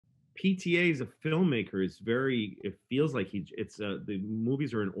PTA as a filmmaker is very, it feels like the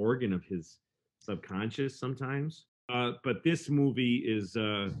movies are an organ of his subconscious sometimes. But this movie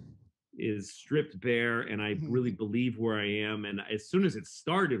is stripped bare, and I really believe where I am. And as soon as it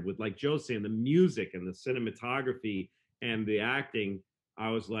started with, like Joe saying, the music and the cinematography and the acting, I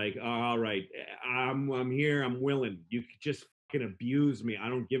was like, oh, all right, I'm here, I'm willing. You could just fucking abuse me. I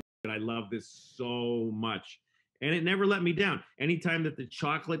don't give a shit. I love this so much. And it never let me down. Anytime that the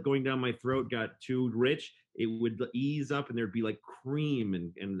chocolate going down my throat got too rich, it would ease up and there'd be like cream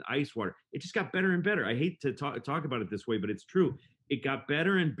and ice water. It just got better and better. I hate to talk about it this way, but it's true. It got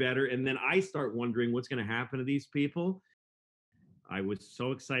better and better. And then I start wondering what's going to happen to these people. I was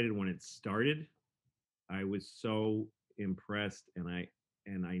so excited when it started. I was so impressed, and I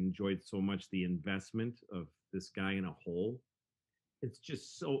enjoyed so much the investment of this guy in a hole. It's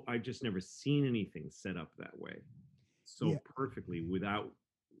just so, I just never seen anything set up that way so perfectly, without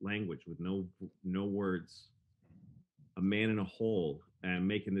language, with no words. A man in a hole, and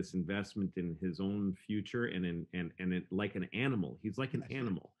making this investment in his own future, and like an animal. He's like an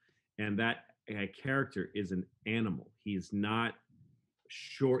animal, and that character is an animal. He's not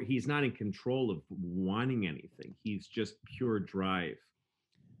sure. He's not in control of wanting anything. He's just pure drive,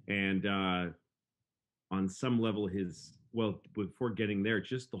 and on some level, before getting there,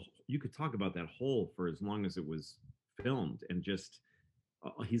 just you could talk about that hole for as long as it was filmed, and just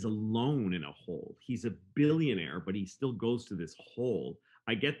he's alone in a hole. He's a billionaire, but he still goes to this hole.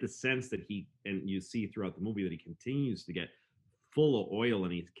 I get the sense that and you see throughout the movie, that he continues to get full of oil,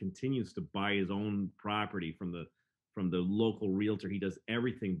 and he continues to buy his own property from the local realtor. He does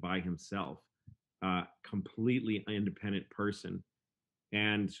everything by himself, completely independent person.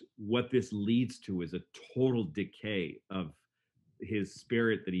 And what this leads to is a total decay of his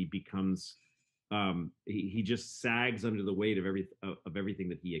spirit, that he becomes, he just sags under the weight of everything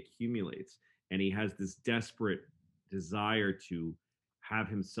that he accumulates. And he has this desperate desire to have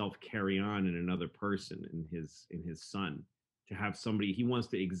himself carry on in another person, in his son, to have somebody he wants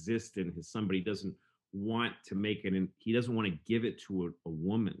to exist in his son, but he doesn't want to make it, and he doesn't want to give it to a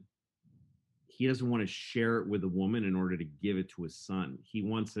woman. He doesn't want to share it with a woman in order to give it to his son. He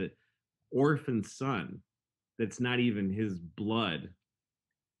wants an orphan son that's not even his blood,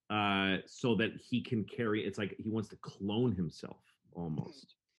 so that he can carry. It's like he wants to clone himself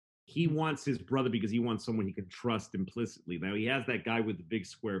almost. He wants his brother because he wants someone he can trust implicitly. Now he has that guy with the big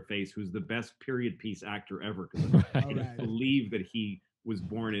square face who's the best period piece actor ever, because I can't believe that he was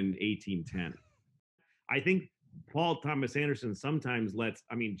born in 1810. I think Paul Thomas Anderson sometimes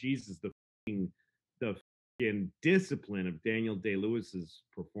Jesus, the discipline of Daniel Day-Lewis's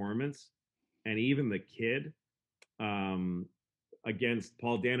performance, and even the kid, against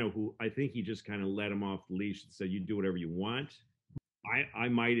Paul Dano, who I think he just kind of let him off the leash and said, "You do whatever you want." I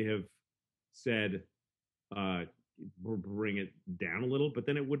might have said, bring it down a little, but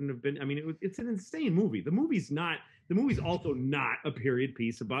then it wouldn't have been. I mean, it's an insane movie. The movie's also not a period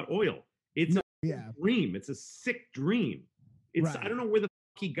piece about oil. It's a dream. It's a sick dream. I don't know where the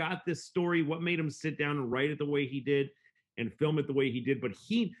fuck he got this story, what made him sit down and write it the way he did and film it the way he did. But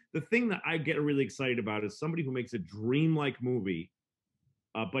the thing that I get really excited about is somebody who makes a dreamlike movie,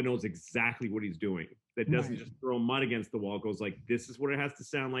 but knows exactly what he's doing. That doesn't just throw mud against the wall, goes like, this is what it has to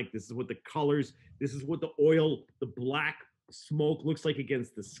sound like. This is what the colors, this is what the oil, the black smoke looks like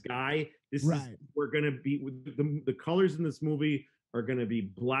against the sky. We're going to be, the colors in this movie are going to be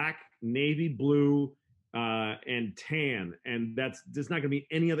black, navy blue, and tan. And there's not going to be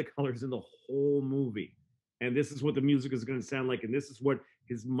any other colors in the whole movie. And this is what the music is going to sound like. And this is what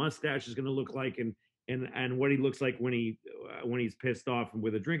his mustache is going to look like. And what he looks like when he's pissed off and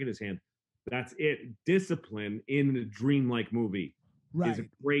with a drink in his hand. That's it. Discipline in a dreamlike movie is a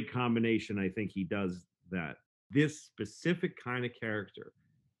great combination. I think he does that. This specific kind of character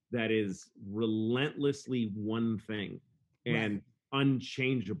that is relentlessly one thing and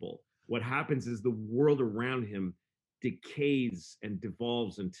unchangeable. What happens is the world around him decays and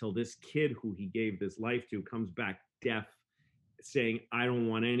devolves until this kid who he gave this life to comes back deaf, saying, "I don't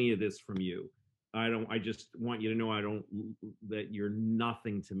want any of this from you. I just want you to know that you're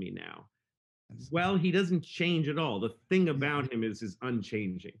nothing to me now." Well, he doesn't change at all. The thing about him is his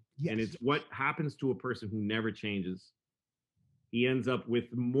unchanging. And it's what happens to a person who never changes. He ends up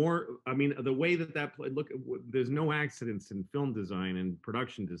with more, I mean, the way that look, there's no accidents in film design and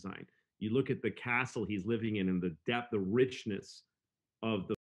production design. You look at the castle he's living in and the depth, the richness of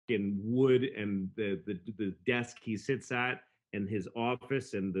the fucking wood and the desk he sits at and his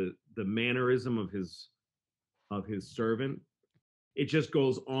office and the mannerism of his servant. It just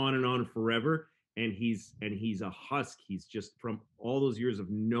goes on and on forever. and he's a husk. He's just from all those years of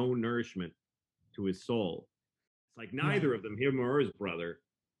no nourishment to his soul. It's like neither of them, him or his brother,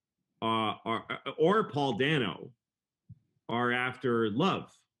 or Paul Dano, are after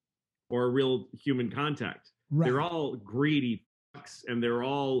love or real human contact. Right. They're all greedy fucks, and they're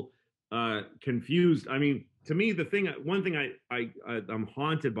all confused. I mean, to me, one thing I'm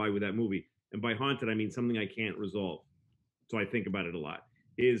haunted by with that movie, and by haunted I mean something I can't resolve. So I think about it a lot.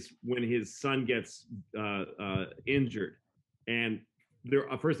 Is when his son gets injured, and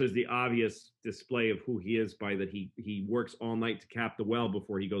first there's the obvious display of who he is by that he works all night to cap the well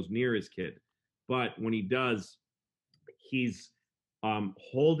before he goes near his kid. But when he does, he's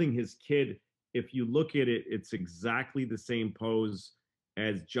holding his kid. If you look at it, it's exactly the same pose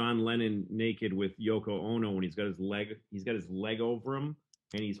as John Lennon naked with Yoko Ono when he's got his leg over him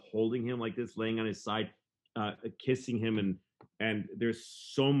and he's holding him like this, laying on his side, kissing him, and there's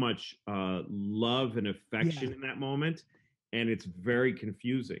so much love and affection in that moment, and it's very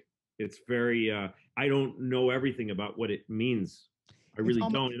confusing. It's very I don't know everything about what it means. I really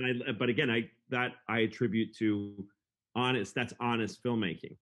don't. And but again, I attribute to honest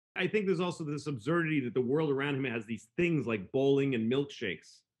filmmaking. I think there's also this absurdity that the world around him has these things like bowling and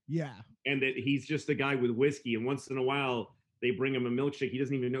milkshakes. Yeah. And that he's just a guy with whiskey, and once in a while they bring him a milkshake. He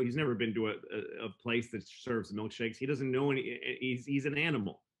doesn't even know. He's never been to a place that serves milkshakes. He doesn't know any. He's an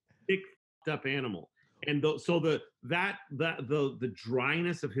animal, big up animal. And so the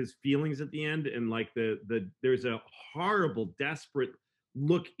dryness of his feelings at the end, and like there's a horrible, desperate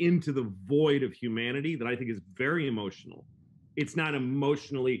look into the void of humanity that I think is very emotional. It's not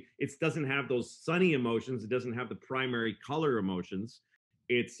emotionally. It doesn't have those sunny emotions. It doesn't have the primary color emotions.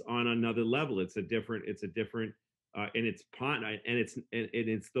 It's on another level. It's a different. And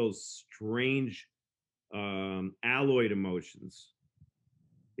it's those strange alloyed emotions.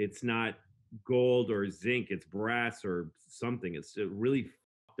 It's not gold or zinc. It's brass or something. It's a really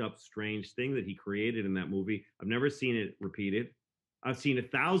fucked up, strange thing that he created in that movie. I've never seen it repeated. I've seen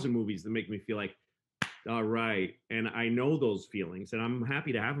 1,000 movies that make me feel like, all right, and I know those feelings, and I'm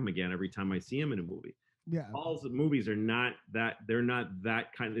happy to have them again every time I see them in a movie. Yeah, all the movies are not that. They're not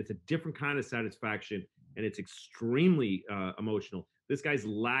that kind of. It's a different kind of satisfaction, and it's extremely emotional. This guy's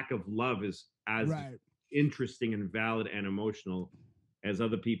lack of love is as interesting and valid and emotional as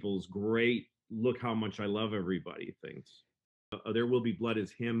other people's great "look how much I love everybody" things. There Will Be Blood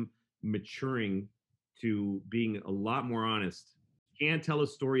is him maturing to being a lot more honest. Can't tell a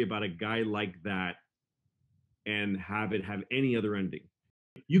story about a guy like that and have it have any other ending.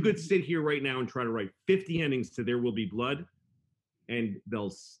 You could sit here right now and try to write 50 endings to There Will Be Blood, and they'll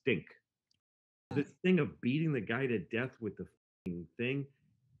stink. This thing of beating the guy to death with the thing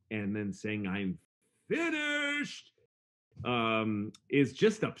and then saying, "I'm finished," is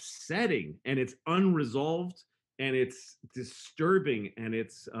just upsetting, and it's unresolved, and it's disturbing, and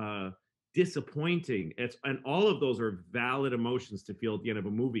it's disappointing. And all of those are valid emotions to feel at the end of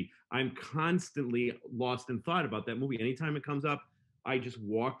a movie. I'm constantly lost in thought about that movie. Anytime it comes up, I just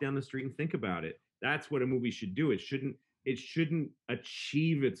walk down the street and think about it. That's what a movie should do. It shouldn't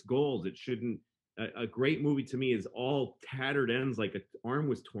achieve its goals. It shouldn't. A great movie to me is all tattered ends, like an arm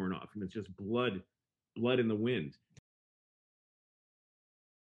was torn off, and it's just blood in the wind.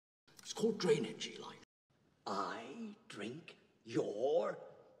 It's called drainage, Eli. I drink your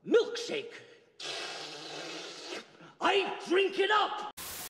milkshake. I drink it up.